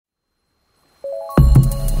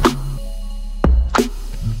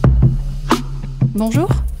Bonjour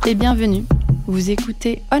et bienvenue. Vous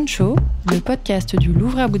écoutez On Show, le podcast du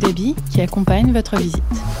Louvre Abu Dhabi qui accompagne votre visite.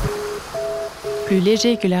 Plus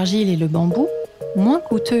léger que l'argile et le bambou, moins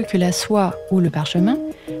coûteux que la soie ou le parchemin,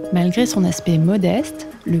 malgré son aspect modeste,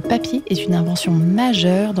 le papier est une invention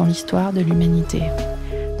majeure dans l'histoire de l'humanité.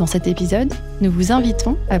 Dans cet épisode, nous vous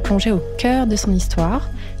invitons à plonger au cœur de son histoire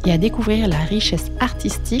et à découvrir la richesse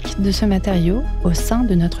artistique de ce matériau au sein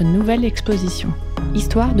de notre nouvelle exposition,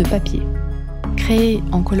 Histoires de papier. Créée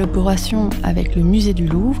en collaboration avec le musée du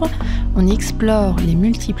Louvre, on y explore les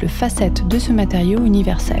multiples facettes de ce matériau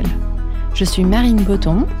universel. Je suis Marine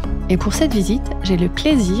Botton et pour cette visite, j'ai le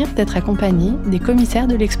plaisir d'être accompagnée des commissaires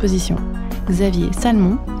de l'exposition, Xavier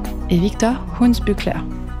Salmon et Victor Hunsbuckler.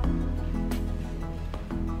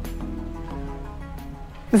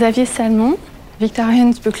 Xavier Salmon, Victor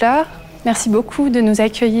Hunsbuckler, merci beaucoup de nous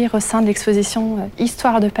accueillir au sein de l'exposition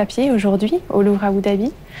Histoires de papier aujourd'hui au Louvre Abu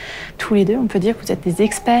Dhabi. Tous les deux, on peut dire que vous êtes des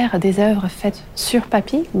experts des œuvres faites sur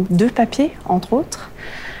papier ou de papier, entre autres.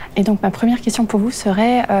 Et donc ma première question pour vous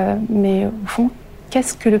serait, mais au fond,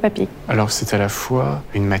 qu'est-ce que le papier ? Alors c'est à la fois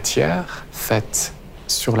une matière faite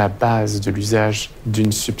sur la base de l'usage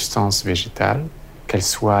d'une substance végétale, qu'elle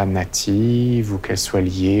soit native ou qu'elle soit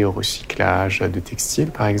liée au recyclage de textiles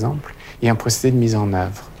par exemple, et un procédé de mise en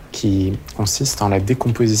œuvre qui consiste en la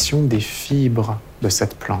décomposition des fibres de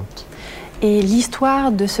cette plante. Et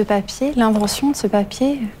l'histoire de ce papier, l'invention de ce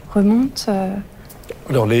papier remonte...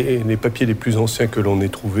 Alors les papiers les plus anciens que l'on ait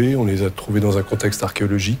trouvés, on les a trouvés dans un contexte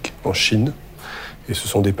archéologique en Chine. Et ce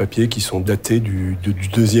sont des papiers qui sont datés du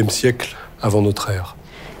IIe siècle avant notre ère.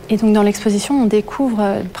 Et donc dans l'exposition, on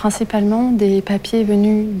découvre principalement des papiers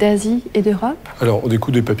venus d'Asie et d'Europe ? Alors on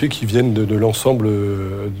découvre des papiers qui viennent de l'ensemble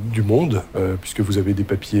du monde, puisque vous avez des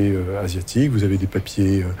papiers asiatiques, vous avez des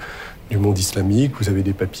papiers du monde islamique, vous avez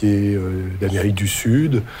des papiers d'Amérique du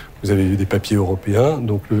Sud, vous avez des papiers européens.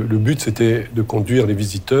 Donc le but, c'était de conduire les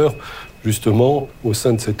visiteurs justement au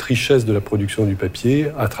sein de cette richesse de la production du papier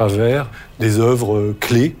à travers des œuvres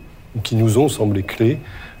clés, qui nous ont semblé clés,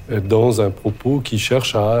 dans un propos qui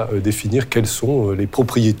cherche à définir quelles sont les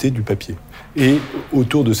propriétés du papier. Et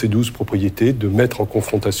autour de ces 12 propriétés, de mettre en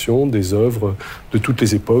confrontation des œuvres de toutes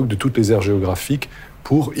les époques, de toutes les aires géographiques,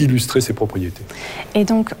 pour illustrer ces propriétés. Et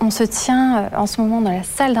donc, on se tient en ce moment dans la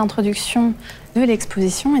salle d'introduction de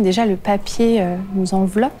l'exposition et déjà le papier nous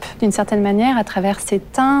enveloppe d'une certaine manière à travers ses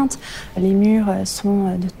teintes. Les murs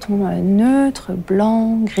sont de tons neutres,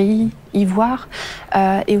 blanc, gris, ivoire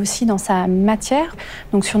et aussi dans sa matière.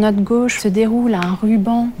 Donc sur notre gauche se déroule un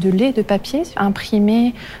ruban de lait de papier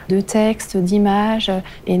imprimé de textes, d'images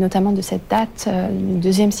et notamment de cette date du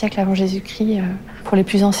IIe siècle avant Jésus-Christ pour les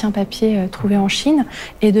plus anciens papiers trouvés en Chine.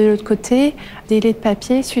 Et de l'autre côté, des laits de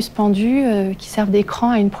papier suspendus qui servent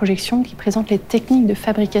d'écran à une projection qui présente les techniques de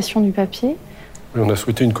fabrication du papier. On a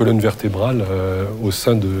souhaité une colonne vertébrale au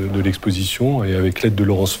sein de l'exposition et avec l'aide de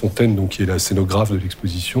Laurence Fontaine, donc, qui est la scénographe de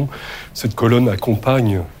l'exposition. Cette colonne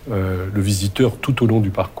accompagne le visiteur tout au long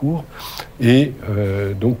du parcours et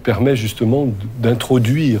donc permet justement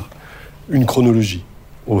d'introduire une chronologie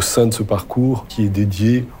au sein de ce parcours qui est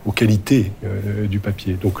dédié aux qualités du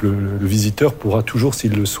papier. Donc le visiteur pourra toujours,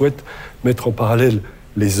 s'il le souhaite, mettre en parallèle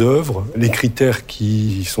les œuvres, les critères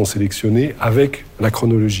qui sont sélectionnés avec la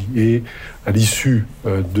chronologie. Et à l'issue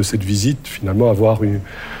de cette visite, finalement, avoir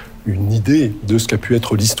une idée de ce qu'a pu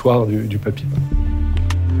être l'histoire du papier.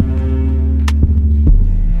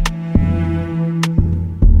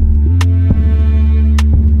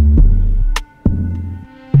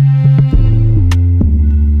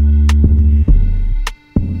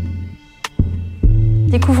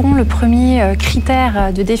 Découvrons le premier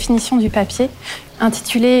critère de définition du papier,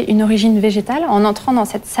 intitulé « Une origine végétale », en entrant dans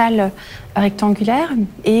cette salle rectangulaire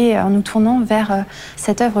et en nous tournant vers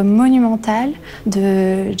cette œuvre monumentale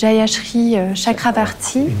de Jayashri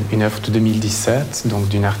Chakrabarti. Une œuvre de 2017, donc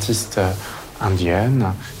d'une artiste indienne,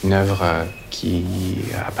 une œuvre qui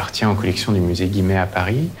appartient aux collections du musée Guimet à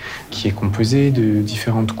Paris, qui est composée de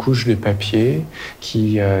différentes couches de papier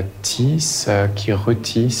qui tissent, qui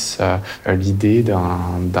retissent l'idée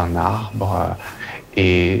d'un arbre.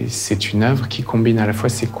 Et c'est une œuvre qui combine à la fois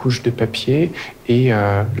ces couches de papier et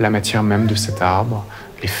la matière même de cet arbre,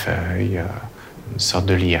 les feuilles, une sorte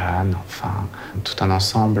de liane, enfin, tout un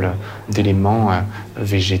ensemble d'éléments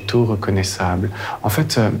végétaux reconnaissables. En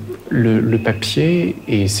fait, le papier,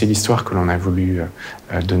 et c'est l'histoire que l'on a voulu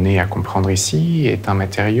donner à comprendre ici, est un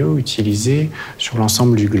matériau utilisé sur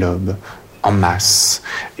l'ensemble du globe, en masse.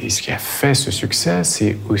 Et ce qui a fait ce succès,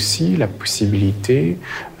 c'est aussi la possibilité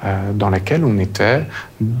dans laquelle on était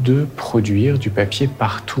de produire du papier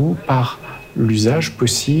partout par l'usage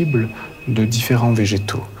possible de différents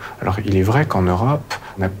végétaux. Alors, il est vrai qu'en Europe,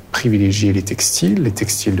 on a privilégié les textiles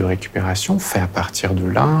de récupération, faits à partir de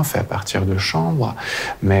lin, faits à partir de chanvre.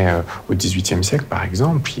 Mais au XVIIIe siècle, par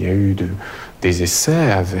exemple, il y a eu des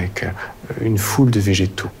essais avec une foule de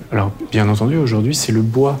végétaux. Alors, bien entendu, aujourd'hui, c'est le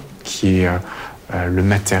bois qui est le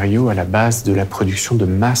matériau à la base de la production de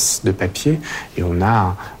masse de papier. Et on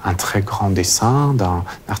a un très grand dessin d'un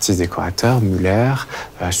artiste décorateur, Müller,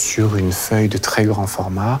 sur une feuille de très grand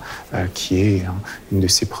format, qui est une de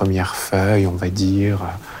ses premières feuilles, on va dire,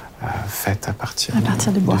 faites à partir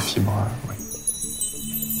de bois. De fibres. Oui.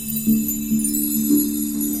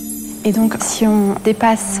 Et donc, si on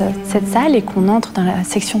dépasse cette salle et qu'on entre dans la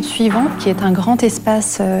section suivante, qui est un grand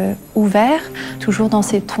espace ouvert, toujours dans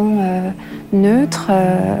ces tons neutres,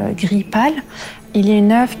 gris pâle, il y a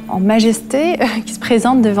une œuvre en majesté qui se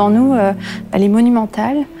présente devant nous. Elle est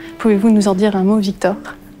monumentale. Pouvez-vous nous en dire un mot, Victor ?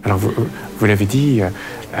 Alors, vous l'avez dit,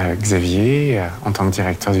 Xavier, en tant que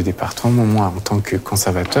directeur du département, moi, en tant que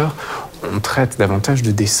conservateur, on traite davantage de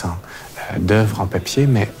dessins, d'œuvres en papier,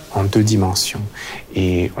 mais en 2 dimensions.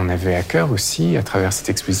 Et on avait à cœur aussi, à travers cette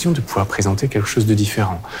exposition, de pouvoir présenter quelque chose de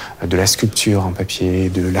différent. De la sculpture en papier,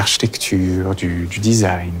 de l'architecture, du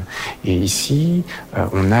design. Et ici,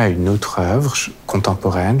 on a une autre œuvre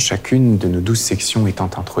contemporaine, chacune de nos 12 sections étant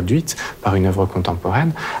introduite par une œuvre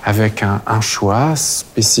contemporaine, avec un choix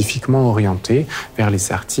spécifiquement orienté vers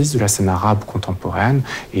les artistes de la scène arabe contemporaine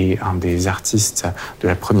et un des artistes de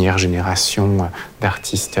la première génération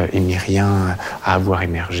d'artistes émiriens à avoir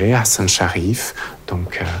émergé, Hassan Sharif,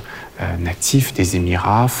 donc natif des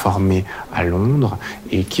Émirats, formé à Londres,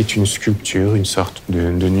 et qui est une sculpture, une sorte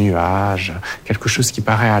de nuage, quelque chose qui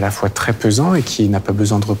paraît à la fois très pesant et qui n'a pas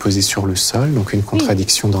besoin de reposer sur le sol, donc une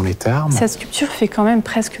contradiction dans les termes. Cette sculpture fait quand même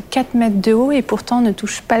presque 4 mètres de haut et pourtant ne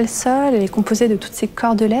touche pas le sol. Elle est composée de toutes ces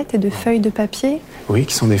cordelettes et de feuilles de papier. Oui,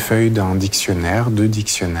 qui sont des feuilles d'un dictionnaire, 2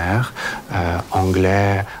 dictionnaires,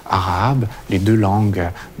 anglais, arabe, les 2 langues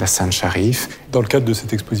d'Hassan Sharif. Dans le cadre de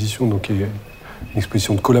cette exposition, donc, qui est une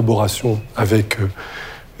exposition de collaboration avec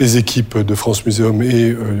les équipes de France Muséum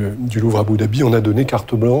et du Louvre Abu Dhabi, on a donné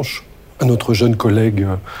carte blanche à notre jeune collègue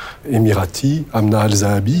émirati, Amna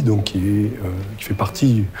Al-Zahabi, donc qui fait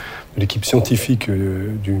partie de l'équipe scientifique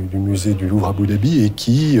du musée du Louvre Abu Dhabi et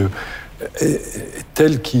qui est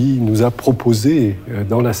elle qui nous a proposé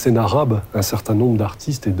dans la scène arabe un certain nombre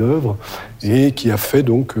d'artistes et d'œuvres et qui a fait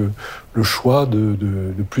donc le choix de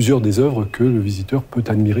plusieurs des œuvres que le visiteur peut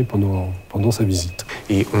admirer pendant sa visite.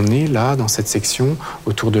 Et on est là, dans cette section,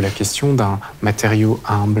 autour de la question d'un matériau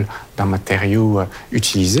humble, d'un matériau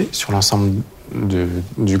utilisé sur l'ensemble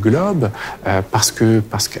du globe, parce que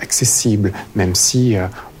accessible, même si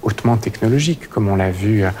hautement technologique, comme on l'a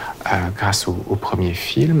vu grâce au premier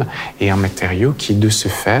film, et un matériau qui, de ce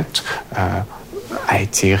fait, a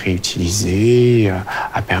été réutilisé,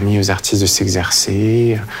 a permis aux artistes de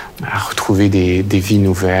s'exercer, à retrouver des vies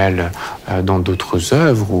nouvelles dans d'autres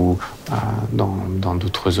œuvres ou dans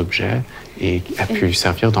d'autres objets, et a pu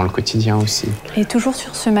servir dans le quotidien aussi. Et toujours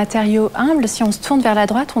sur ce matériau humble, si on se tourne vers la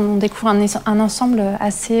droite, on découvre un ensemble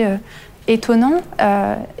assez étonnant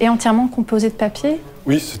et entièrement composé de papier.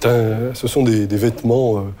 Oui, ce sont des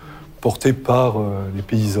vêtements portés par les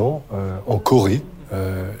paysans en Corée.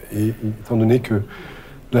 Et étant donné que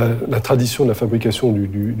la tradition de la fabrication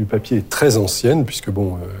du papier est très ancienne, puisque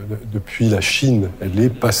depuis la Chine, elle est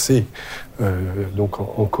passée donc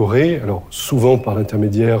en Corée, alors souvent par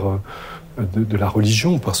l'intermédiaire de la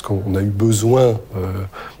religion, parce qu'on a eu besoin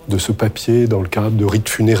de ce papier dans le cadre de rites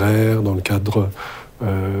funéraires, dans le cadre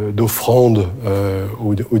d'offrandes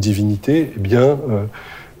aux divinités. Eh bien,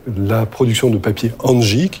 la production de papier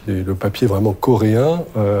hanji, qui est le papier vraiment coréen,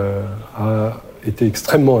 a été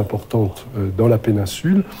extrêmement importante dans la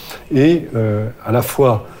péninsule et à la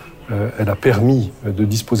fois elle a permis de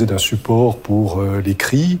disposer d'un support pour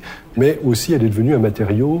l'écrit, mais aussi elle est devenue un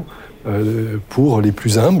matériau pour les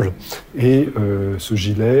plus humbles. Et ce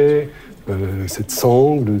gilet, cette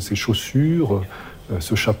sangle, ces chaussures,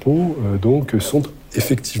 ce chapeau, donc sont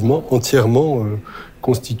effectivement entièrement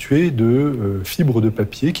constitués de fibres de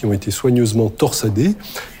papier qui ont été soigneusement torsadées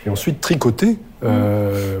et ensuite tricotées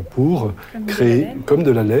pour créer, comme de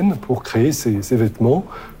la laine, pour créer ces vêtements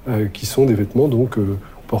qui sont des vêtements donc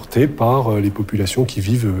portés par les populations qui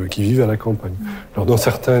vivent à la campagne. Alors dans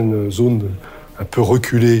certaines zones un peu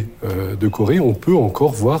reculées de Corée, on peut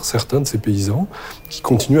encore voir certains de ces paysans qui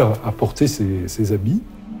continuent à porter ces habits.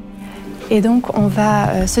 Et donc, on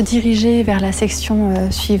va se diriger vers la section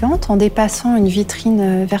suivante en dépassant une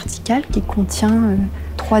vitrine verticale qui contient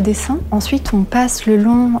 3 dessins. Ensuite, on passe le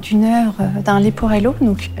long d'une œuvre d'un leporello,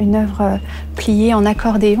 donc une œuvre pliée en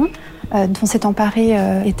accordéon, dont s'est emparée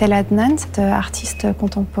Ethel Adnan, cette artiste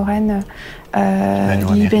contemporaine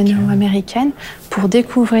libano-américaine, pour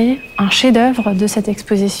découvrir un chef-d'œuvre de cette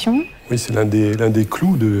exposition. Oui, c'est l'un des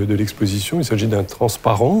clous de l'exposition. Il s'agit d'un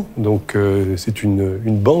transparent. Donc, c'est une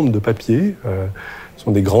bande de papier. Ce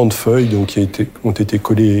sont des grandes feuilles donc, qui ont été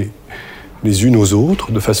collées les unes aux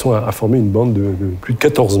autres, de façon à former une bande de plus de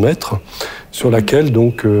 14 mètres, sur laquelle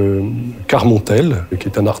donc Carmontel, qui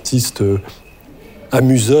est un artiste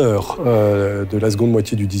amuseur de la seconde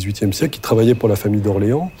moitié du XVIIIe siècle, qui travaillait pour la famille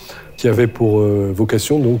d'Orléans, qui avait pour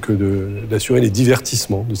vocation donc d'assurer les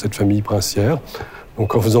divertissements de cette famille princière,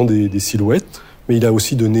 donc en faisant des silhouettes. Mais il a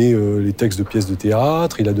aussi donné les textes de pièces de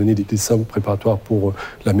théâtre, il a donné des dessins préparatoires pour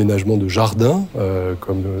l'aménagement de jardins,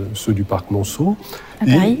 comme ceux du parc Monceau.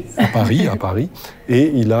 À Paris.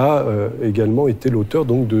 Et il a également été l'auteur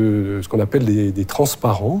donc, de ce qu'on appelle des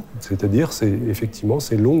transparents, c'est-à-dire effectivement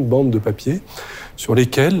ces longues bandes de papier sur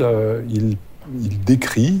lesquelles il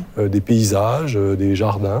décrit des paysages, des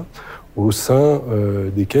jardins, au sein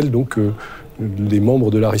desquels donc, les membres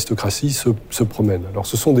de l'aristocratie se promènent. Alors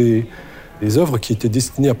ce sont des œuvres qui étaient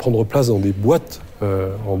destinées à prendre place dans des boîtes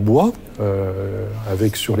en bois,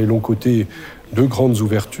 avec sur les longs côtés 2 grandes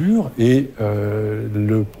ouvertures, et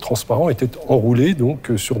le transparent était enroulé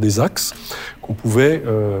donc, sur des axes qu'on pouvait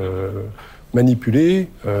manipuler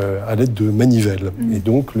à l'aide de manivelles. Et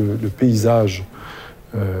donc le paysage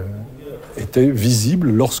était visible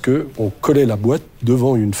lorsque on collait la boîte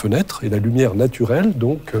devant une fenêtre, et la lumière naturelle,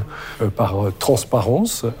 donc par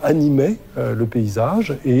transparence, animait le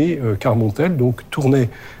paysage, et Carmontel donc tournait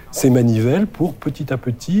ces manivelles pour petit à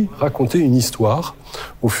petit raconter une histoire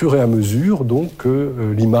au fur et à mesure donc que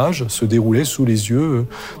l'image se déroulait sous les yeux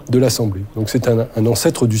de l'Assemblée. Donc c'est un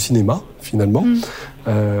ancêtre du cinéma finalement,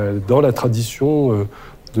 dans la tradition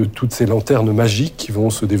de toutes ces lanternes magiques qui vont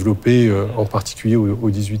se développer en particulier au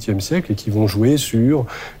XVIIIe siècle et qui vont jouer sur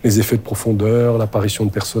les effets de profondeur, l'apparition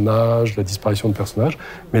de personnages, la disparition de personnages.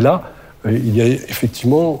 Mais là, il y a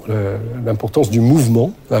effectivement l'importance du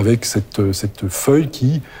mouvement avec cette feuille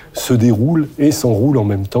qui se déroule et s'enroule en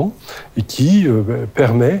même temps et qui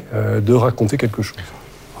permet de raconter quelque chose.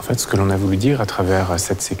 En fait, ce que l'on a voulu dire à travers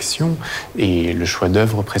cette section et le choix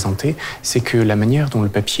d'œuvres présentées, c'est que la manière dont le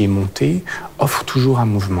papier est monté offre toujours un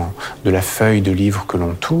mouvement. De la feuille de livre que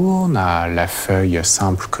l'on tourne à la feuille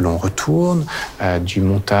simple que l'on retourne, du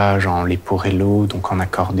montage en leporello, donc en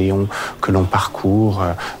accordéon, que l'on parcourt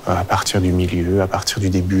à partir du milieu, à partir du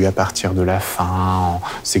début, à partir de la fin, en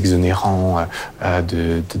s'exonérant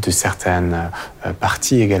de certaines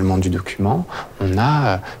parties également du document. On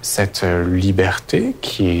a cette liberté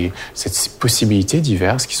cette possibilité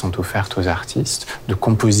diverses qui sont offertes aux artistes de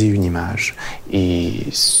composer une image. Et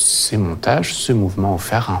ces montages, ce mouvement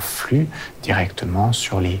offert influe directement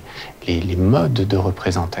sur les modes de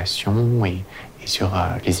représentation et sur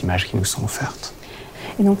les images qui nous sont offertes.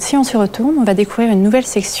 Et donc, si on se retourne, on va découvrir une nouvelle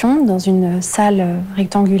section dans une salle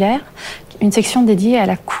rectangulaire, une section dédiée à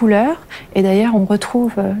la couleur. Et d'ailleurs, on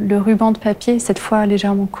retrouve le ruban de papier, cette fois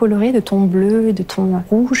légèrement coloré, de tons bleus et de tons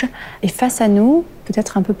rouges. Et face à nous,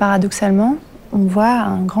 peut-être un peu paradoxalement, on voit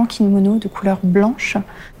un grand kimono de couleur blanche.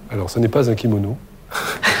 Alors, ce n'est pas un kimono.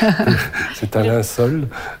 C'est un linceul,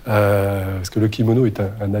 parce que le kimono est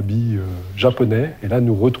un habit japonais. Et là,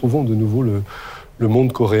 nous retrouvons de nouveau le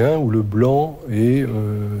monde coréen où le blanc est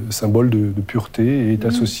symbole de pureté et est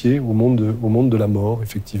associé au monde de la mort,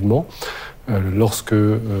 effectivement. Lorsque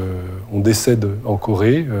on décède en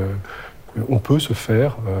Corée, on peut se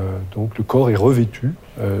faire, donc le corps est revêtu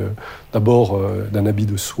d'abord d'un habit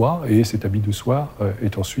de soie, et cet habit de soie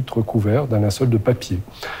est ensuite recouvert d'un linceul de papier.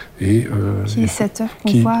 Et, qui est cette œuvre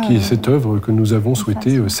qu'on voit, qui est cette œuvre que nous avons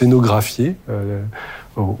souhaité scénographier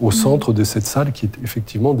au centre de cette salle qui est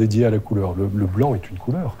effectivement dédiée à la couleur. Le blanc est une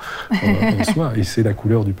couleur en soi, et c'est la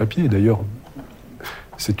couleur du papier. D'ailleurs,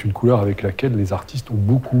 c'est une couleur avec laquelle les artistes ont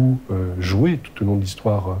beaucoup joué tout au long de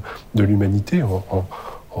l'histoire de l'humanité,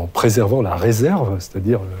 en préservant la réserve,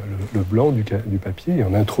 c'est-à-dire le blanc du papier, et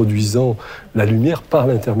en introduisant la lumière par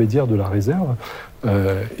l'intermédiaire de la réserve.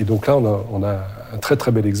 Et donc là, on a un très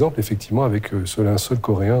très bel exemple, effectivement, avec ce linceul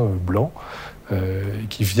coréen blanc,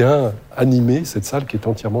 qui vient animer cette salle qui est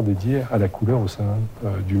entièrement dédiée à la couleur au sein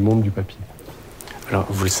du monde du papier. Alors,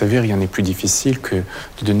 vous le savez, rien n'est plus difficile que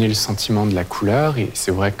de donner le sentiment de la couleur. Et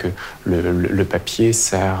c'est vrai que le papier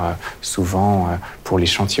sert souvent pour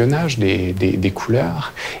l'échantillonnage des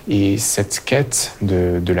couleurs. Et cette quête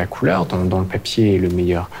de la couleur, dont le papier est le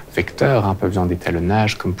meilleur vecteur, pas besoin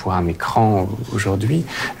d'étalonnage comme pour un écran aujourd'hui,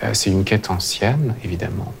 c'est une quête ancienne,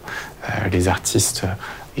 évidemment. Les artistes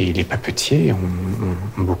Et les papetiers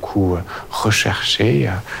ont beaucoup recherché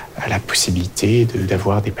la possibilité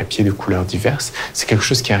d'avoir des papiers de couleurs diverses. C'est quelque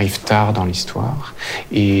chose qui arrive tard dans l'histoire.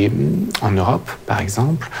 Et en Europe, par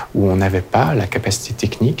exemple, où on n'avait pas la capacité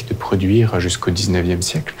technique de produire jusqu'au 19e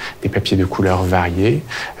siècle des papiers de couleurs variées,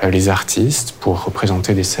 les artistes, pour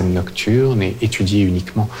représenter des scènes nocturnes et étudier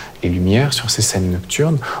uniquement les lumières sur ces scènes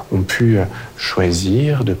nocturnes, ont pu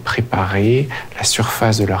choisir de préparer la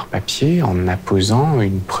surface de leur papier en apposant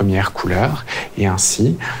une première couleur et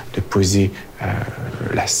ainsi de poser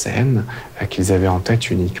la scène qu'ils avaient en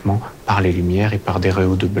tête uniquement par les lumières et par des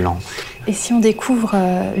réaux de blanc. Et si on découvre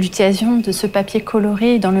l'utilisation de ce papier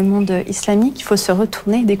coloré dans le monde islamique, il faut se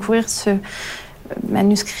retourner, découvrir ce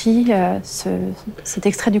manuscrit, cet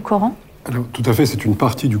extrait du Coran? Alors, tout à fait, c'est une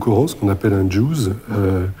partie du Coran, ce qu'on appelle un juz.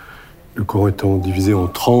 Le Coran étant divisé en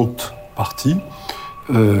 30 parties.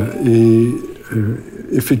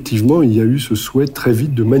 Effectivement, il y a eu ce souhait très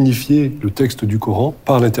vite de magnifier le texte du Coran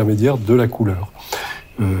par l'intermédiaire de la couleur.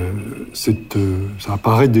 Ça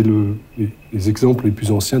apparaît dès les exemples les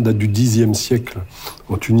plus anciens datent du Xe siècle,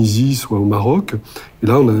 en Tunisie, soit au Maroc. Et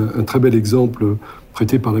là, on a un très bel exemple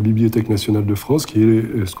prêté par la Bibliothèque nationale de France, qui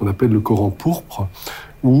est ce qu'on appelle le Coran pourpre,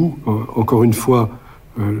 où, encore une fois,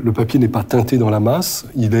 le papier n'est pas teinté dans la masse,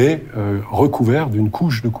 il est recouvert d'une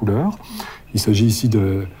couche de couleur. Il s'agit ici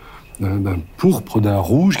d'un pourpre, d'un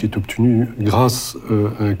rouge qui est obtenu grâce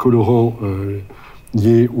à un colorant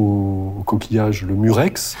lié au coquillage, le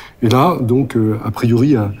murex. Et là, donc, a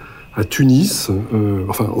priori, à Tunis,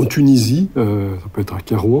 en Tunisie, ça peut être à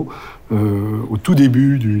Kairouan, au tout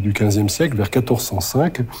début du XVe siècle, vers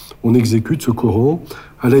 1405, on exécute ce Coran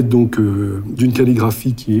à l'aide donc d'une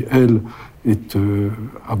calligraphie qui, elle, est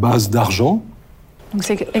à base d'argent. Donc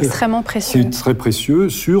c'est extrêmement précieux. C'est très précieux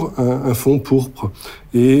sur un fond pourpre.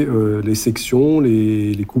 Et les sections,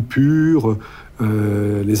 les coupures,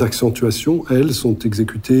 les accentuations, elles, sont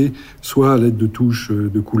exécutées soit à l'aide de touches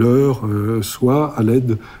de couleur, soit à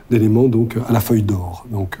l'aide d'éléments donc à la feuille d'or.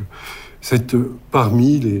 Donc c'est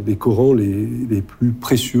parmi les Corans les plus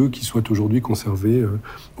précieux qui soient aujourd'hui conservés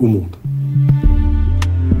au monde.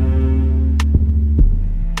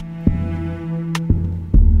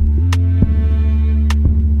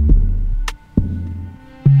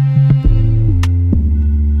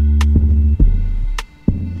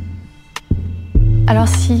 Alors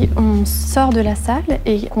si on sort de la salle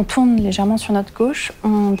et qu'on tourne légèrement sur notre gauche,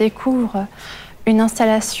 on découvre une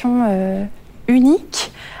installation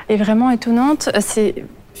unique et vraiment étonnante.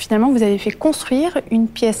 Finalement, vous avez fait construire une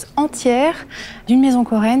pièce entière d'une maison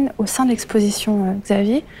coréenne au sein de l'exposition,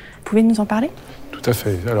 Xavier. Vous pouvez nous en parler ? Tout à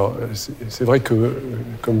fait. Alors, c'est vrai que,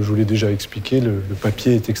 comme je vous l'ai déjà expliqué, le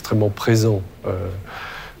papier est extrêmement présent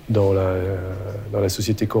dans la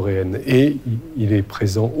société coréenne. Et il est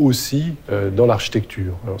présent aussi dans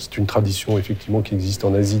l'architecture. Alors, c'est une tradition, effectivement, qui existe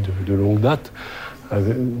en Asie de longue date.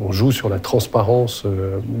 On joue sur la transparence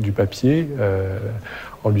du papier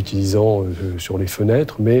en l'utilisant sur les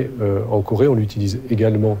fenêtres, mais en Corée, on l'utilise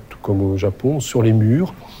également, tout comme au Japon, sur les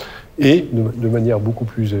murs et de manière beaucoup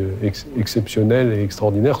plus exceptionnelle et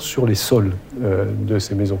extraordinaire sur les sols de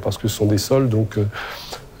ces maisons, parce que ce sont des sols donc,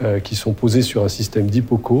 qui sont posés sur un système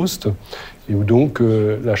d'hypocauste et où donc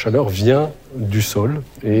la chaleur vient du sol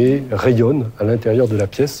et rayonne à l'intérieur de la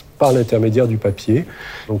pièce par l'intermédiaire du papier.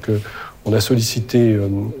 Donc, on a sollicité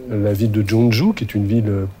la ville de Jeonju, qui est une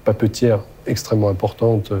ville papetière extrêmement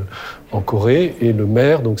importante en Corée, et le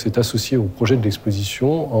maire donc s'est associé au projet de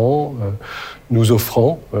l'exposition en nous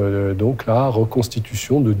offrant donc la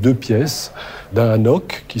reconstitution de 2 pièces d'un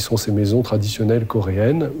hanok, qui sont ces maisons traditionnelles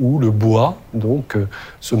coréennes où le bois donc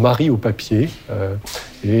se marie au papier,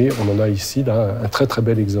 et on en a ici là un très très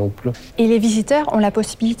bel exemple. Et les visiteurs ont la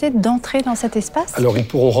possibilité d'entrer dans cet espace ? Alors ils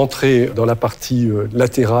pourront rentrer dans la partie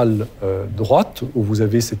latérale droite, où vous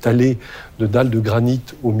avez cette allée de dalles de granit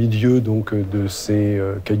au milieu donc de ces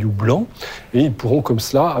cailloux blancs, et ils pourront comme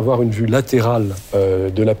cela avoir une vue latérale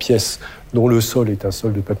de la pièce dont le sol est un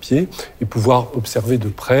sol de papier, et pouvoir observer de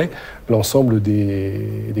près l'ensemble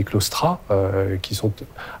des claustras qui sont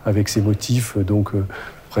avec ces motifs donc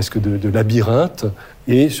presque de labyrinthe,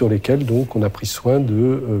 et sur lesquels donc on a pris soin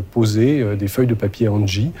de poser des feuilles de papier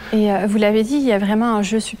hanji. Et vous l'avez dit, il y a vraiment un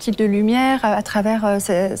jeu subtil de lumière à travers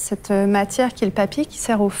cette matière qui est le papier, qui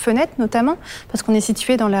sert aux fenêtres notamment, parce qu'on est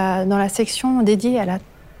situé dans la section dédiée à la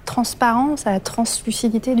transparence, à la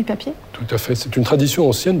translucidité du papier. Tout à fait. C'est une tradition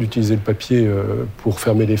ancienne d'utiliser le papier pour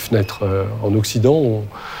fermer les fenêtres. En Occident,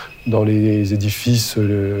 dans les édifices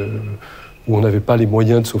où on n'avait pas les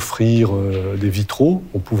moyens de s'offrir des vitraux,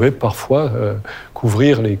 on pouvait parfois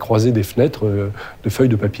couvrir les croisées des fenêtres de feuilles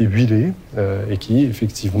de papier huilées et qui,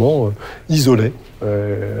 effectivement, isolaient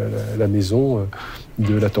la maison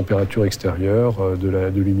de la température extérieure,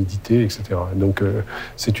 de l'humidité, etc. Donc,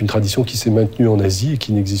 c'est une tradition qui s'est maintenue en Asie et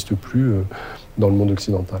qui n'existe plus dans le monde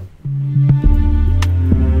occidental.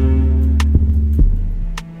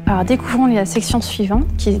 Alors, découvrons la section suivante,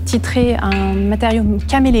 qui est titrée « Un matériau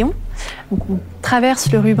caméléon ». Donc, on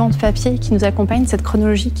traverse le ruban de papier qui nous accompagne, cette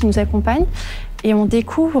chronologie qui nous accompagne, et on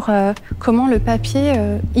découvre comment le papier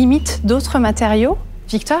imite d'autres matériaux.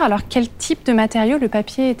 Victor, alors quel type de matériau le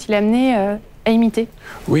papier est-il amené à imiter ?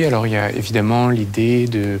 Oui, alors il y a évidemment l'idée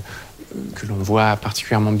que l'on voit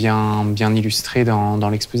particulièrement bien illustrée dans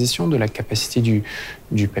l'exposition, de la capacité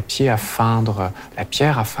du papier à feindre la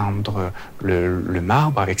pierre, à feindre le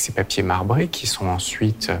marbre avec ces papiers marbrés qui sont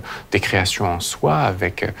ensuite des créations en soi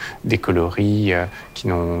avec des coloris qui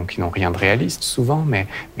n'ont rien de réaliste souvent, mais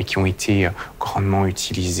qui ont été grandement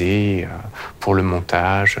utilisés pour le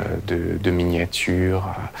montage de miniatures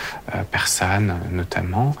persanes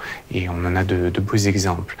notamment, et on en a de beaux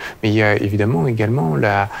exemples. Mais il y a évidemment également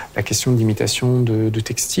la question d'imitation de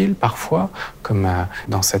textiles parfois, comme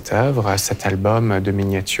dans cette œuvre, cet album de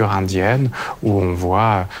miniatures indiennes où on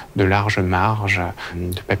voit de larges marges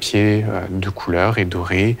de papier de couleur et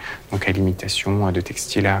doré, donc à l'imitation de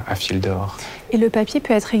textiles à fil d'or. Et le papier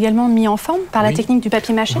peut être également mis en forme par la technique du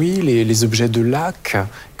papier mâché ? Oui, les objets de laque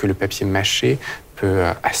que le papier mâché peut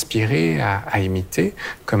aspirer à imiter,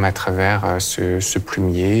 comme à travers ce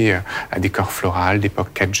plumier à décor floral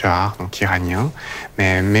d'époque Kadjar, donc iranien,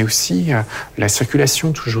 mais aussi la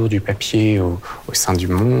circulation toujours du papier au sein du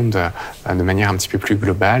monde de manière un petit peu plus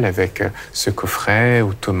globale avec ce coffret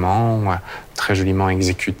ottoman très joliment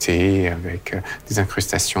exécuté avec des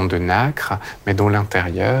incrustations de nacre, mais dont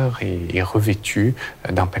l'intérieur est revêtu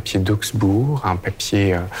d'un papier d'Augsbourg, un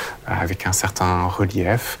papier avec un certain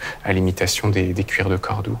relief à l'imitation des cuirs de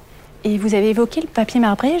Cordoue. Et vous avez évoqué le papier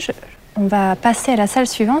marbré. On va passer à la salle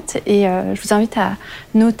suivante et je vous invite à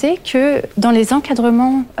noter que dans les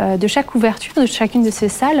encadrements de chaque ouverture de chacune de ces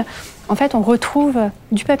salles, en fait, on retrouve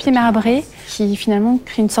du papier marbré qui finalement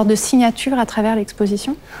crée une sorte de signature à travers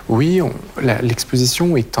l'exposition. Oui,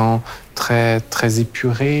 l'exposition étant très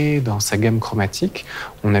épurée dans sa gamme chromatique,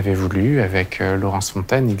 on avait voulu, avec Laurence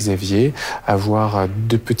Fontaine et Xavier, avoir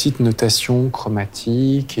de petites notations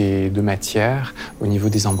chromatiques et de matière au niveau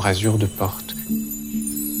des embrasures de portes.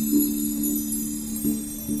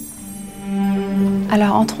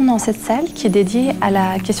 Alors, entrons dans cette salle qui est dédiée à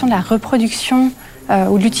la question de la reproduction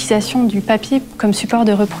ou de l'utilisation du papier comme support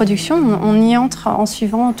de reproduction. On y entre en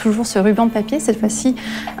suivant toujours ce ruban de papier, cette fois-ci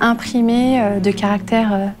imprimé de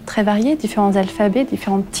caractères très variés, différents alphabets,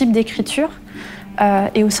 différents types d'écriture.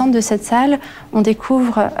 Et au centre de cette salle, on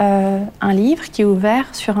découvre un livre qui est ouvert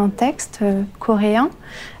sur un texte coréen.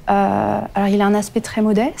 Alors, il a un aspect très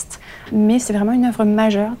modeste, mais c'est vraiment une œuvre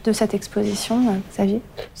majeure de cette exposition, Xavier.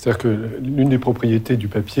 C'est-à-dire que l'une des propriétés du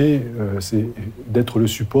papier, c'est d'être le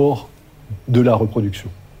support de la reproduction.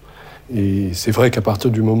 Et c'est vrai qu'à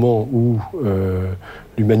partir du moment où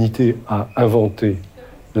l'humanité a inventé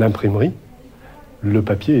l'imprimerie, le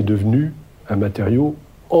papier est devenu un matériau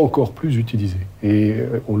encore plus utilisé. Et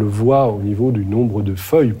on le voit au niveau du nombre de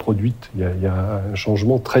feuilles produites. Il y a un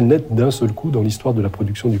changement très net d'un seul coup dans l'histoire de la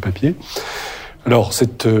production du papier. Alors,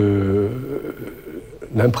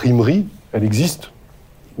 l'imprimerie, elle existe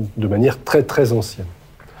de manière très très ancienne.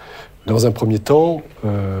 Dans un premier temps,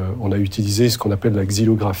 on a utilisé ce qu'on appelle la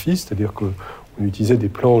xylographie, c'est-à-dire qu'on utilisait des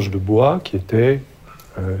planches de bois qui étaient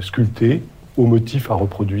sculptées au motif à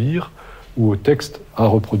reproduire ou au texte à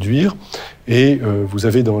reproduire. Et vous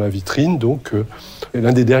avez dans la vitrine donc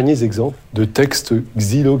l'un des derniers exemples de textes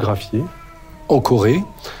xylographiés en Corée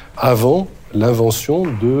avant l'invention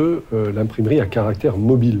de l'imprimerie à caractère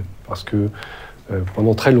mobile. Parce que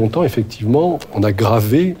pendant très longtemps, effectivement, on a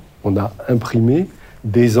gravé, on a imprimé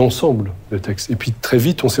des ensembles de textes. Et puis très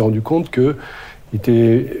vite, on s'est rendu compte qu'il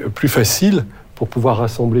était plus facile pour pouvoir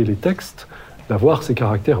rassembler les textes d'avoir ces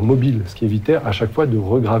caractères mobiles, ce qui évitait à chaque fois de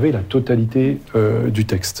regraver la totalité du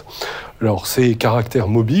texte. Alors ces caractères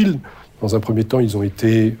mobiles, dans un premier temps, ils ont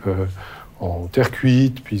été en terre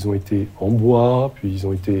cuite, puis ils ont été en bois, puis ils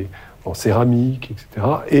ont été en céramique, etc.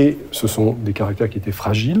 Et ce sont des caractères qui étaient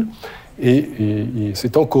fragiles. Et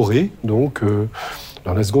c'est en Corée, donc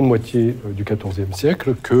dans la seconde moitié du XIVe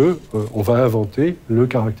siècle, qu'on va inventer le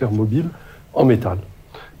caractère mobile en métal.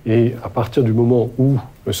 Et à partir du moment où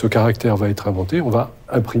ce caractère va être inventé, on va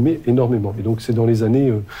imprimer énormément. Et donc c'est dans les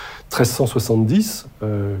années 1370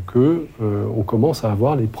 qu'on commence à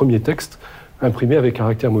avoir les premiers textes imprimés avec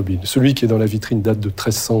caractère mobile. Celui qui est dans la vitrine date de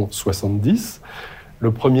 1370.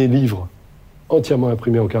 Le premier livre entièrement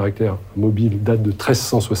imprimé en caractère mobile date de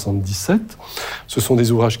 1377. Ce sont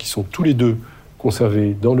des ouvrages qui sont tous les deux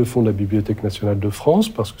conservés dans le fond de la Bibliothèque nationale de France,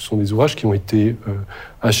 parce que ce sont des ouvrages qui ont été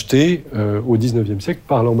achetés au XIXe siècle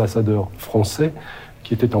par l'ambassadeur français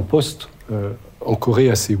qui était en poste en Corée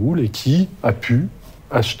à Séoul et qui a pu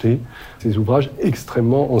acheter ces ouvrages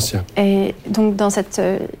extrêmement anciens. Et donc dans cette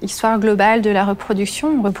histoire globale de la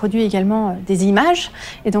reproduction, on reproduit également des images.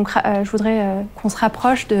 Et donc je voudrais qu'on se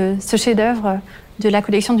rapproche de ce chef-d'œuvre de la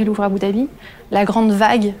collection du Louvre à Abu Dhabi, la grande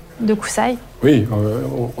vague de Kusai. Oui,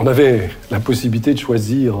 on avait la possibilité de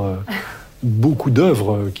choisir beaucoup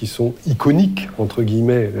d'œuvres qui sont iconiques, entre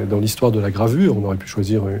guillemets, dans l'histoire de la gravure. On aurait pu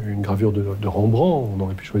choisir une gravure de Rembrandt, on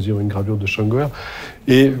aurait pu choisir une gravure de Schongauer.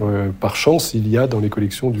 Et par chance, il y a dans les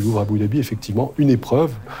collections du Louvre à Abu Dhabi, effectivement, une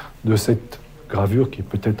épreuve de cette gravure qui est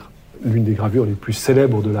peut-être l'une des gravures les plus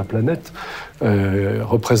célèbres de la planète,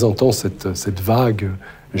 représentant cette vague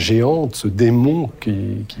géante, ce démon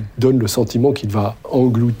qui donne le sentiment qu'il va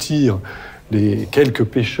engloutir les quelques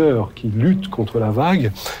pêcheurs qui luttent contre la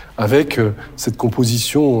vague, avec cette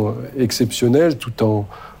composition exceptionnelle tout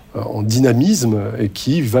en dynamisme et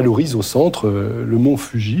qui valorise au centre le mont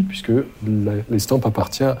Fuji, puisque l'estampe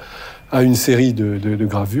appartient à une série de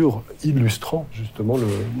gravures illustrant justement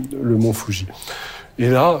le mont Fuji. Et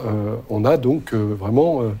là, on a donc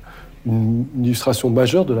vraiment une illustration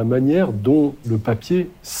majeure de la manière dont le papier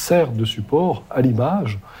sert de support à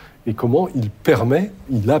l'image et comment il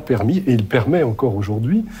a permis, et il permet encore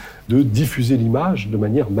aujourd'hui, de diffuser l'image de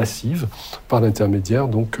manière massive par l'intermédiaire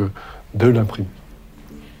donc de l'imprimerie.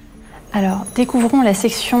 Alors, découvrons la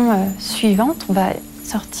section suivante. On va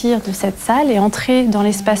sortir de cette salle et entrer dans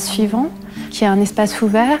l'espace suivant, qui est un espace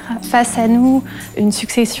ouvert. Face à nous, une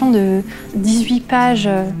succession de 18 pages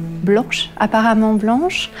blanches, apparemment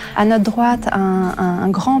blanches. À notre droite, un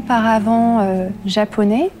grand paravent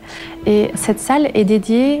japonais. Et cette salle est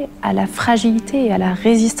dédiée à la fragilité et à la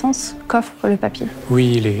résistance qu'offre le papier.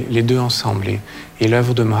 Oui, les deux ensemble. Et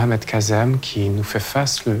l'œuvre de Mohamed Kazem, qui nous fait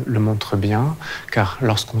face, le montre bien, car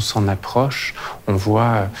lorsqu'on s'en approche, on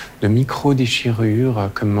voit de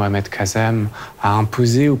micro-déchirures comme Mohamed Kazem a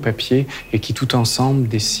imposées au papier et qui tout ensemble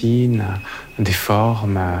dessinent des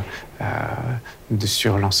formes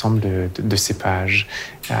sur l'ensemble de ces pages,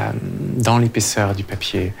 dans l'épaisseur du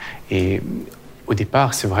papier. Et au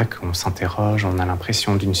départ, c'est vrai qu'on s'interroge, on a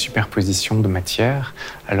l'impression d'une superposition de matières,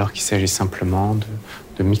 alors qu'il s'agit simplement de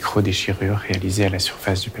micro-déchirures réalisées à la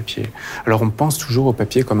surface du papier. Alors on pense toujours au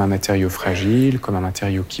papier comme un matériau fragile, comme un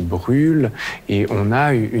matériau qui brûle, et on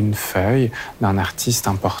a une feuille d'un artiste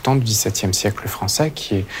important du XVIIe siècle français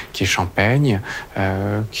qui est Champaigne,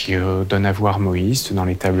 qui donne à voir Moïse dans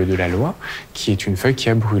les tables de la loi, qui est une feuille qui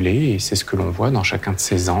a brûlé, et c'est ce que l'on voit dans chacun de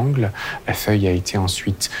ses angles. La feuille a été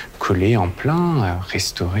ensuite collée en plein,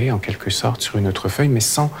 restaurée en quelque sorte sur une autre feuille, mais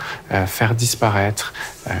sans faire disparaître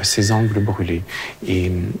ses angles brûlés.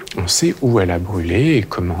 Et on sait où elle a brûlé et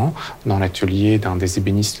comment, dans l'atelier d'un des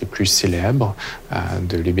ébénistes les plus célèbres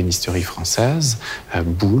de l'ébénisterie française,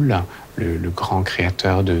 Boulle, le grand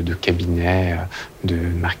créateur de cabinets, de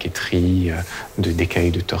marqueterie,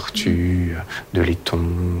 d'écailles de tortue, de laiton,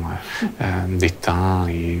 d'étain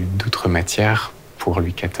et d'autres matières pour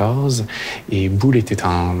Louis XIV. Et Boulle était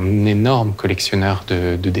un énorme collectionneur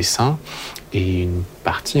de dessins et une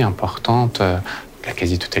partie importante, la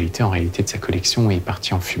quasi-totalité en réalité de sa collection est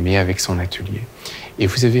partie en fumée avec son atelier. Et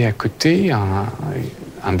vous avez à côté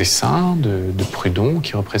un dessin de Prudhon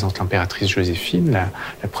qui représente l'impératrice Joséphine,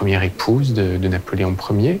 la première épouse de Napoléon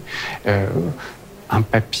Ier. Un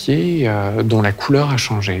papier dont la couleur a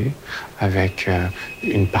changé, avec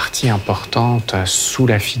une partie importante sous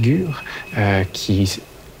la figure qui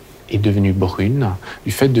est devenue brune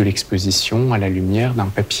du fait de l'exposition à la lumière d'un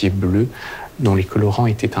papier bleu dont les colorants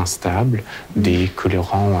étaient instables, des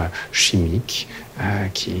colorants chimiques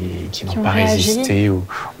qui n'ont pas résisté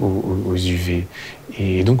aux UV.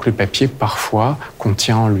 Et donc le papier, parfois,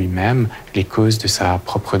 contient en lui-même les causes de sa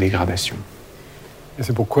propre dégradation. Et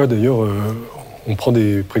c'est pourquoi, d'ailleurs, on prend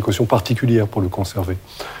des précautions particulières pour le conserver.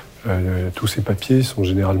 Tous ces papiers sont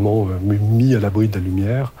généralement mis à l'abri de la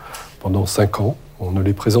lumière pendant 5 ans. On ne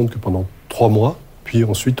les présente que pendant 3 mois, puis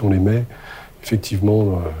ensuite on les met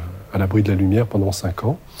effectivement à l'abri de la lumière pendant 5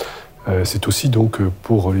 ans. C'est aussi donc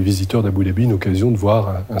pour les visiteurs d'Abu Dhabi une occasion de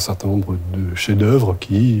voir un certain nombre de chefs-d'œuvre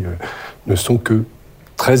qui ne sont que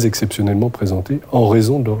très exceptionnellement présentés en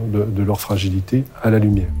raison de leur fragilité à la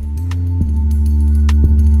lumière.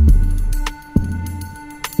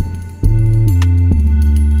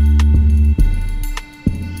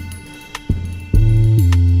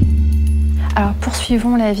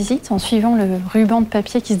 poursuivons la visite en suivant le ruban de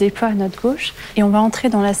papier qui se déploie à notre gauche. Et on va entrer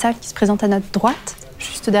dans la salle qui se présente à notre droite,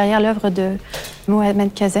 juste derrière l'œuvre de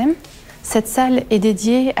Mohamed Kazem. Cette salle est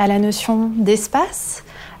dédiée à la notion d'espace.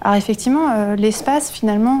 Alors effectivement, l'espace,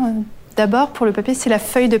 finalement, d'abord, pour le papier, c'est la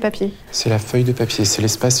feuille de papier. C'est la feuille de papier, c'est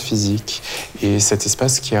l'espace physique. Et cet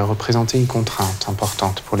espace qui a représenté une contrainte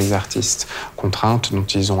importante pour les artistes. Contrainte dont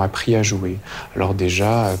ils ont appris à jouer. Alors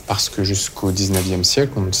déjà, parce que jusqu'au 19e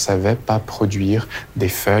siècle, on ne savait pas produire des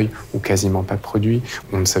feuilles, ou quasiment pas produit.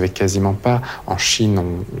 On ne savait quasiment pas. En Chine,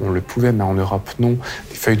 on le pouvait, mais en Europe, non.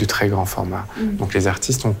 Des feuilles de très grand format. Donc les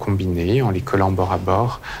artistes ont combiné, en les collant bord à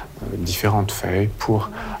bord, différentes feuilles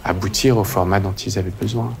pour aboutir au format dont ils avaient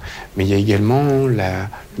besoin. Mais il y a également le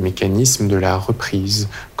mécanisme de la reprise,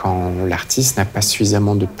 quand l'artiste n'a pas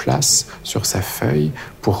suffisamment de place sur sa feuille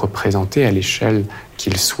pour représenter à l'échelle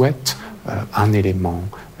qu'il souhaite un élément,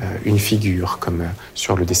 une figure, comme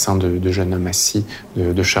sur le dessin de Jeune homme assis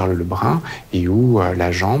de Charles Lebrun, et où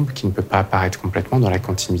la jambe, qui ne peut pas apparaître complètement dans la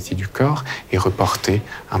continuité du corps, est reportée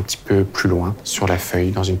un petit peu plus loin sur la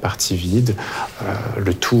feuille, dans une partie vide,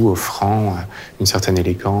 le tout offrant une certaine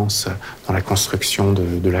élégance dans la construction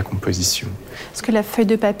de la composition. Est-ce que la feuille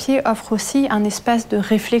de papier offre aussi un espace de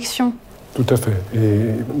réflexion? Tout à fait,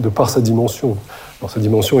 et de par sa dimension. Alors, sa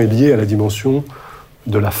dimension est liée à la dimension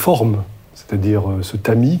de la forme, c'est-à-dire ce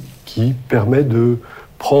tamis qui permet de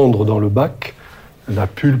prendre dans le bac la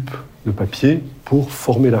pulpe de papier pour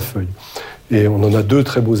former la feuille. Et on en a deux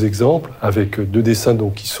très beaux exemples, avec deux dessins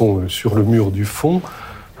donc, qui sont sur le mur du fond,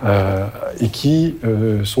 et qui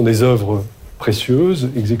sont des œuvres précieuses,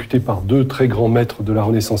 exécutées par deux très grands maîtres de la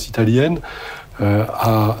Renaissance italienne.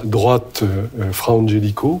 À droite, Fra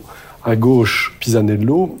Angelico, à gauche,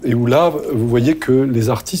 Pisanello, et où là, vous voyez que les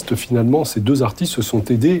artistes, finalement, ces deux artistes se sont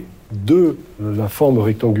aidés de la forme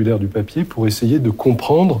rectangulaire du papier pour essayer de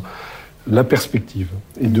comprendre la perspective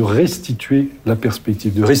et de restituer la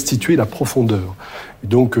perspective, de restituer la profondeur. Et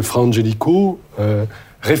donc, Fra Angelico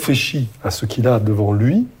réfléchit à ce qu'il a devant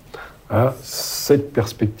lui, à cette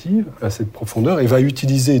perspective, à cette profondeur, et va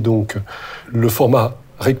utiliser donc le format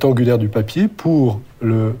rectangulaire du papier pour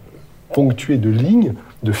le ponctuer de lignes,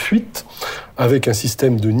 de fuites, avec un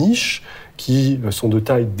système de niches qui sont de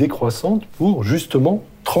taille décroissante pour justement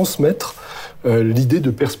transmettre l'idée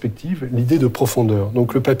de perspective, l'idée de profondeur.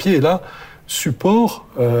 Donc le papier est là, support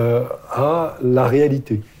à la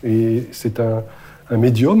réalité. Et c'est un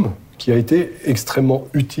médium qui a été extrêmement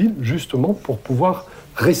utile justement pour pouvoir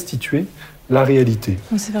restituer la réalité.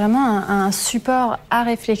 Donc c'est vraiment un support à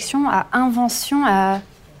réflexion, à invention, à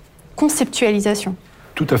conceptualisation.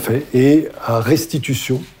 Tout à fait, et à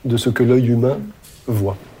restitution de ce que l'œil humain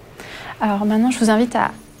voit. Alors maintenant, je vous invite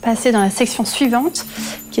à passer dans la section suivante,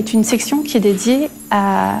 qui est une section qui est dédiée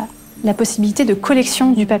à la possibilité de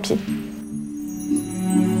collection du papier.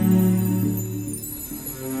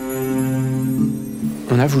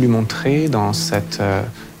 On a voulu montrer dans cette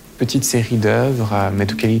petite série d'œuvres, mais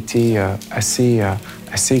de qualité assez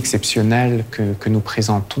exceptionnelle que nous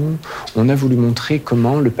présentons, on a voulu montrer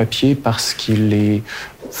comment le papier, parce qu'il est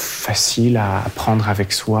facile à prendre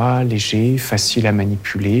avec soi, léger, facile à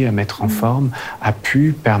manipuler, à mettre en forme, a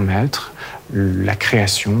pu permettre la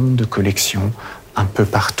création de collections un peu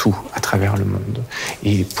partout à travers le monde.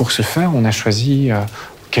 Et pour ce faire, on a choisi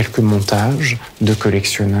quelques montages de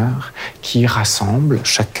collectionneurs qui rassemblent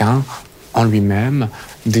chacun en lui-même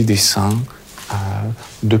des dessins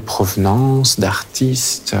de provenance,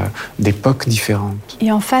 d'artistes, d'époques différentes. Et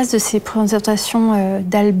en face de ces présentations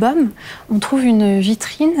d'albums, on trouve une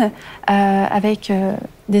vitrine avec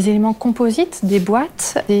des éléments composites, des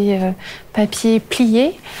boîtes, des papiers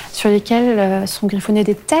pliés sur lesquels sont griffonnés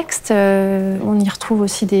des textes. On y retrouve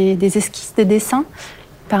aussi des esquisses, des dessins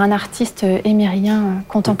par un artiste émérien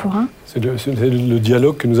contemporain. C'est le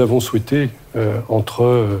dialogue que nous avons souhaité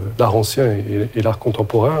entre l'art ancien et l'art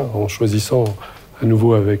contemporain, en choisissant à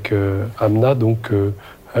nouveau avec Amna, donc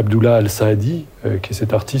Abdullah Al-Saadi, qui est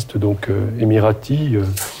cet artiste donc émirati,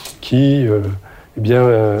 qui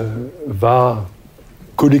va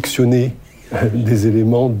collectionner des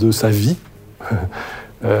éléments de sa vie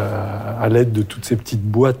à l'aide de toutes ces petites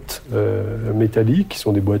boîtes métalliques, qui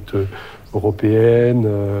sont des boîtes européennes,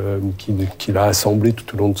 qu'il a assemblées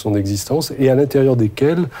tout au long de son existence, et à l'intérieur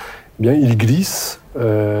desquelles il glisse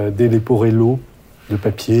des leporello de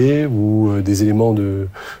papier ou des éléments de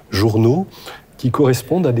journaux qui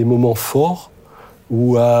correspondent à des moments forts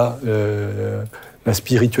ou à la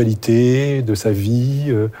spiritualité de sa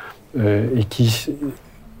vie et qui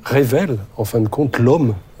révèlent en fin de compte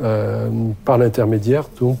l'homme par l'intermédiaire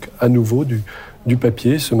donc à nouveau du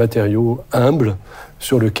papier, ce matériau humble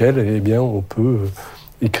sur lequel on peut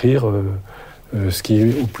écrire ce qui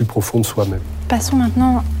est au plus profond de soi-même. Passons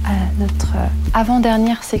maintenant à notre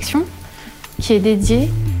avant-dernière section, qui est dédiée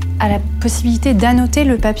à la possibilité d'annoter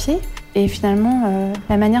le papier et finalement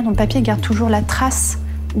la manière dont le papier garde toujours la trace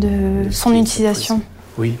de son utilisation.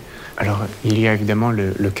 Oui. Alors, il y a évidemment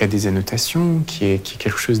le cas des annotations, qui est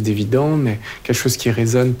quelque chose d'évident, mais quelque chose qui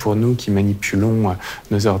résonne pour nous qui manipulons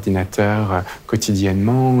nos ordinateurs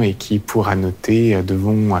quotidiennement et qui, pour annoter,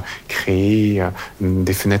 devons créer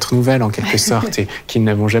des fenêtres nouvelles, en quelque sorte, et qui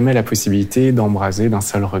n'avons jamais la possibilité d'embraser d'un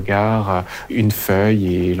seul regard une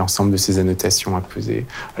feuille et l'ensemble de ces annotations à poser.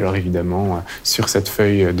 Alors, évidemment, sur cette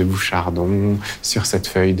feuille de Bouchardon, sur cette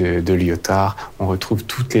feuille de Lyotard, on retrouve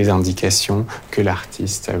toutes les indications que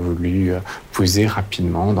l'artiste a voulu poser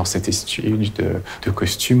rapidement dans cet étude de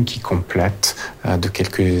costume qui complète de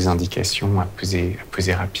quelques indications à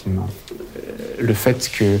poser rapidement. Le fait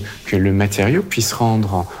que le matériau puisse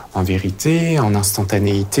rendre en vérité, en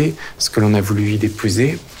instantanéité, ce que l'on a voulu y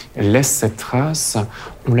déposer, laisse cette trace.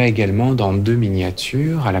 On l'a également dans 2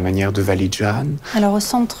 miniatures à la manière de Valijan. Alors au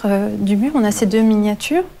centre du mur, on a ces 2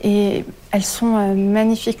 miniatures et elles sont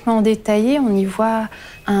magnifiquement détaillées. On y voit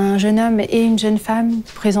un jeune homme et une jeune femme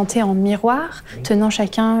présentés en miroir, tenant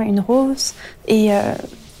chacun une rose. Et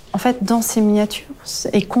en fait, dans ces miniatures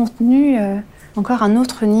est contenu encore un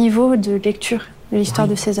autre niveau de lecture de l'histoire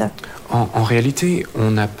de ces œuvres. En réalité,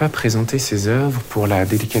 on n'a pas présenté ces œuvres pour la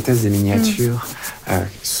délicatesse des miniatures. Ce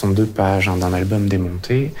sont 2 pages d'un album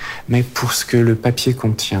démonté, mais pour ce que le papier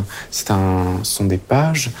contient. Ce sont des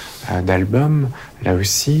pages d'albums, là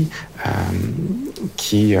aussi,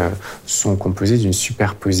 qui sont composées d'une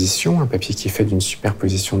superposition, un papier qui est fait d'une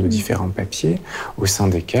superposition de différents papiers, au sein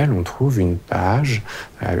desquels on trouve une page,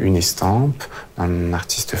 une estampe d'un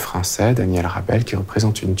artiste français, Daniel Rabel, qui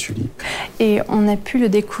représente une tulipe. Et on a pu le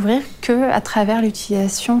découvrir qu'à travers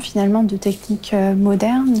l'utilisation finalement de techniques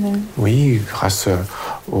modernes. Oui, grâce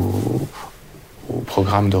au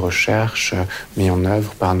programme de recherche mis en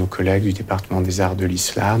œuvre par nos collègues du département des arts de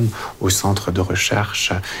l'islam au Centre de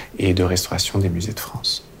recherche et de restauration des musées de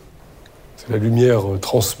France. C'est la lumière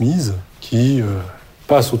transmise qui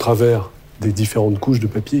passe au travers des différentes couches de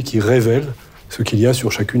papier qui révèle ce qu'il y a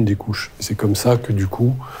sur chacune des couches. Et c'est comme ça que du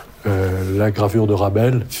coup, la gravure de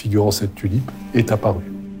Rabel figurant cette tulipe est apparue.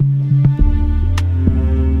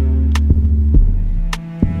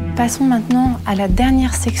 Passons maintenant à la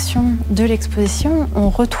dernière section de l'exposition. On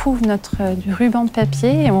retrouve notre ruban de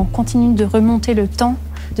papier et on continue de remonter le temps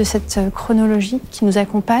de cette chronologie qui nous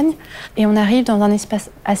accompagne. Et on arrive dans un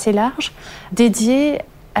espace assez large, dédié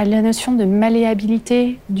à la notion de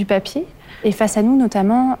malléabilité du papier. Et face à nous,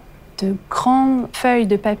 notamment, de grandes feuilles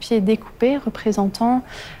de papier découpées représentant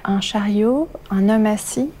un chariot, un homme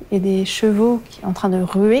assis et des chevaux qui sont en train de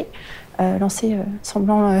ruer,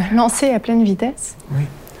 semblant lancer à pleine vitesse. Oui.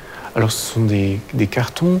 Alors, ce sont des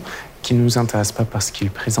cartons qui ne nous intéressent pas parce qu'ils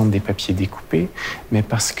présentent des papiers découpés, mais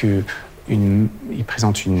parce qu'ils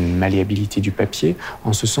présentent une malléabilité du papier,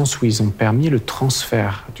 en ce sens où ils ont permis le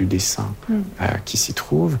transfert du dessin qui s'y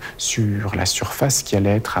trouve sur la surface qui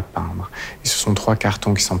allait être à peindre. Et ce sont 3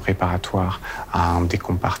 cartons qui sont préparatoires à un des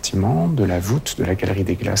compartiments de la voûte de la Galerie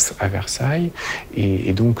des Glaces à Versailles.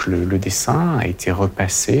 Et donc, le dessin a été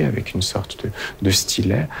repassé avec une sorte de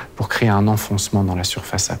stylet pour créer un enfoncement dans la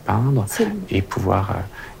surface à peindre et pouvoir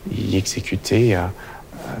y exécuter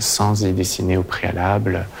sans y dessiner au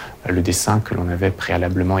préalable le dessin que l'on avait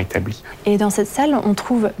préalablement établi. Et dans cette salle, on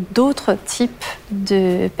trouve d'autres types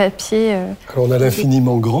de papier. Alors on a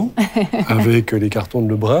l'infiniment grand avec les cartons de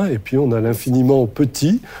Lebrun, et puis on a l'infiniment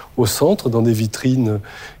petit au centre dans des vitrines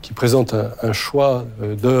qui présentent un choix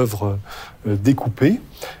d'œuvres découpées,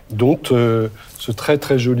 dont ce très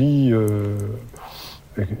très joli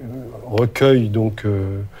recueil donc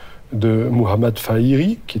de Muhammad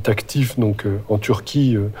Fahiri, qui est actif donc en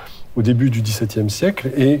Turquie au début du XVIIe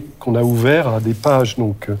siècle et qu'on a ouvert à des pages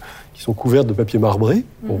donc qui sont couvertes de papier marbré.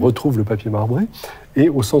 On retrouve le papier marbré et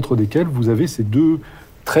au centre desquels vous avez ces 2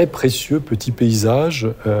 très précieux petits paysages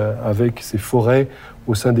avec ces forêts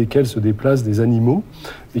au sein desquelles se déplacent des animaux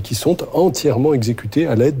et qui sont entièrement exécutés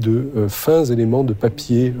à l'aide de fins éléments de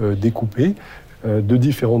papier découpés de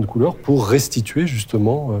différentes couleurs pour restituer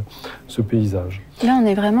justement ce paysage. Là, on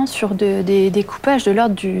est vraiment sur des découpages de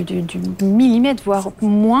l'ordre du millimètre, voire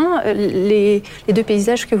moins. Les 2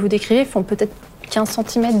 paysages que vous décrivez font peut-être 15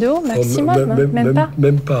 cm de haut maximum, même pas.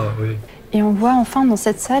 Même pas, oui. Et on voit enfin dans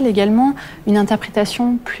cette salle également une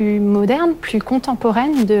interprétation plus moderne, plus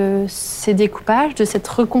contemporaine de ces découpages, de cette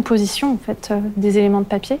recomposition en fait, des éléments de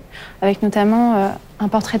papier, avec notamment un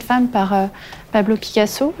portrait de femme par Pablo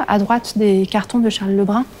Picasso, à droite des cartons de Charles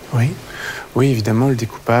Lebrun. Oui, évidemment, le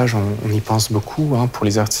découpage, on y pense beaucoup pour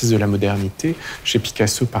les artistes de la modernité, chez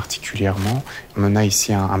Picasso particulièrement. On en a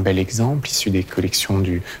ici un bel exemple, issu des collections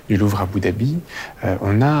du Louvre à Abu Dhabi.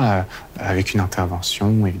 On a, avec une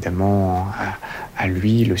intervention, évidemment, à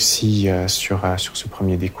l'huile aussi sur ce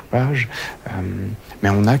premier découpage. Mais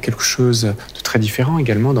on a quelque chose de très différent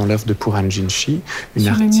également dans l'œuvre de Pooran Jinshi.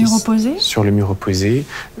 Sur le mur opposé ? Sur le mur opposé,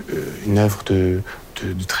 une œuvre de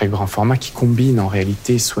très grand format qui combine en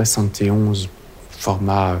réalité 71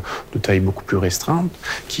 formats de taille beaucoup plus restreinte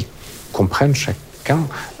qui comprennent chacun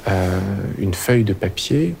une feuille de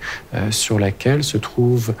papier sur laquelle se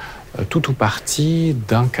trouve tout ou partie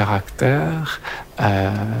d'un caractère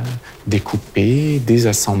découpé,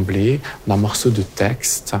 désassemblé d'un morceau de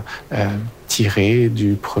texte tiré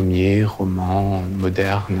du premier roman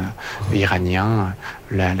moderne iranien,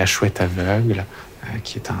 La chouette aveugle,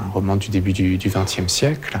 qui est un roman du début du XXe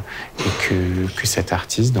siècle, et que cet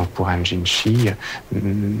artiste, donc Pooran Jinshi,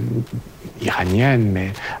 iranienne,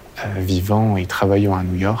 mais vivant et travaillant à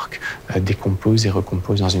New York, décompose et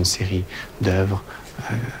recompose dans une série d'œuvres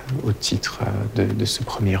au titre de ce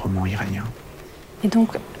premier roman iranien. Et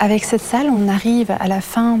donc, avec cette salle, on arrive à la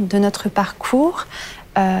fin de notre parcours.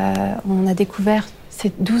 On a découvert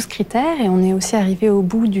ces 12 critères et on est aussi arrivé au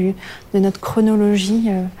bout de notre chronologie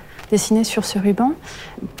dessinée sur ce ruban.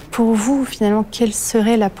 Pour vous, finalement, quelle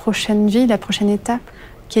serait la prochaine vie, la prochaine étape ?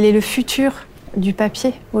 Quel est le futur du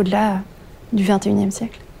papier au-delà du XXIe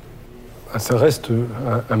siècle ? Ça reste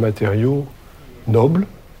un matériau noble,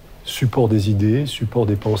 support des idées, support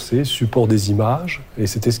des pensées, support des images. Et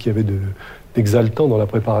c'était ce qu'il y avait d'exaltant dans la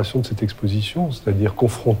préparation de cette exposition, c'est-à-dire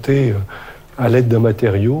confronter à l'aide d'un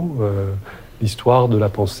matériau l'histoire de la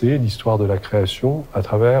pensée, l'histoire de la création à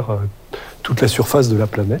travers toute la surface de la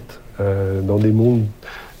planète, dans des mondes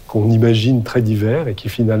qu'on imagine très divers et qui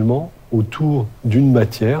finalement, autour d'une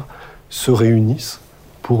matière, se réunissent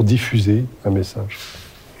pour diffuser un message.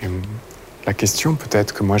 Et la question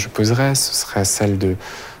peut-être que moi je poserais, ce serait celle de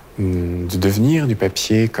devenir du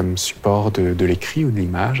papier comme support de l'écrit ou de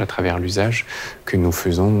l'image à travers l'usage que nous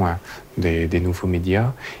faisons des nouveaux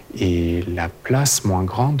médias et la place moins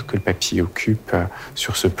grande que le papier occupe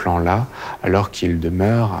sur ce plan-là, alors qu'il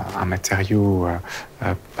demeure un matériau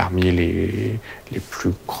parmi les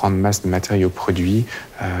plus grandes masses de matériaux produits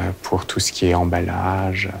pour tout ce qui est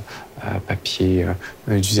emballage, papier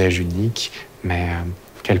d'usage unique, mais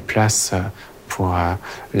quelle place pour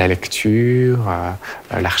la lecture,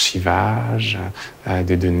 l'archivage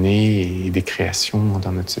des données et des créations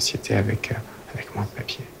dans notre société avec moins de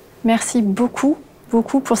papier. Merci beaucoup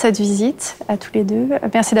pour cette visite à tous les deux.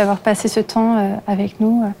 Merci d'avoir passé ce temps avec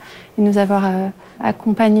nous et nous avoir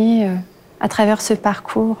accompagnés à travers ce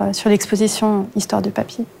parcours sur l'exposition Histoire de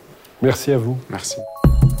papier. Merci à vous. Merci.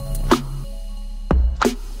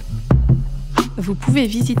 Vous pouvez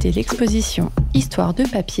visiter l'exposition Histoire de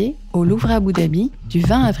papier au Louvre à Abu Dhabi du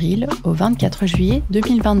 20 avril au 24 juillet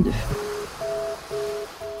 2022.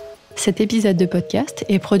 Cet épisode de podcast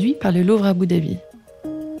est produit par le Louvre à Abu Dhabi.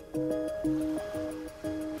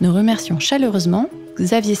 Nous remercions chaleureusement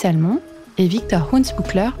Xavier Salmon et Victor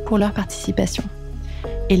Hunsbuckler pour leur participation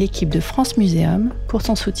et l'équipe de France Muséum pour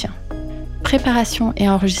son soutien. Préparation et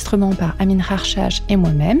enregistrement par Amine Harchage et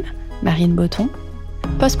moi-même, Marine Botton.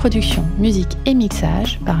 Post-production, musique et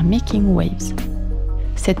mixage par Making Waves.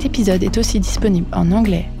 Cet épisode est aussi disponible en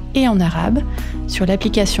anglais et en arabe sur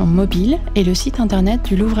l'application mobile et le site internet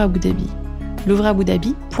du Louvre à Abu Dhabi,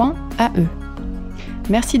 louvreabudhabi.ae.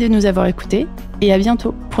 Merci de nous avoir écoutés et à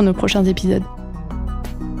bientôt pour nos prochains épisodes.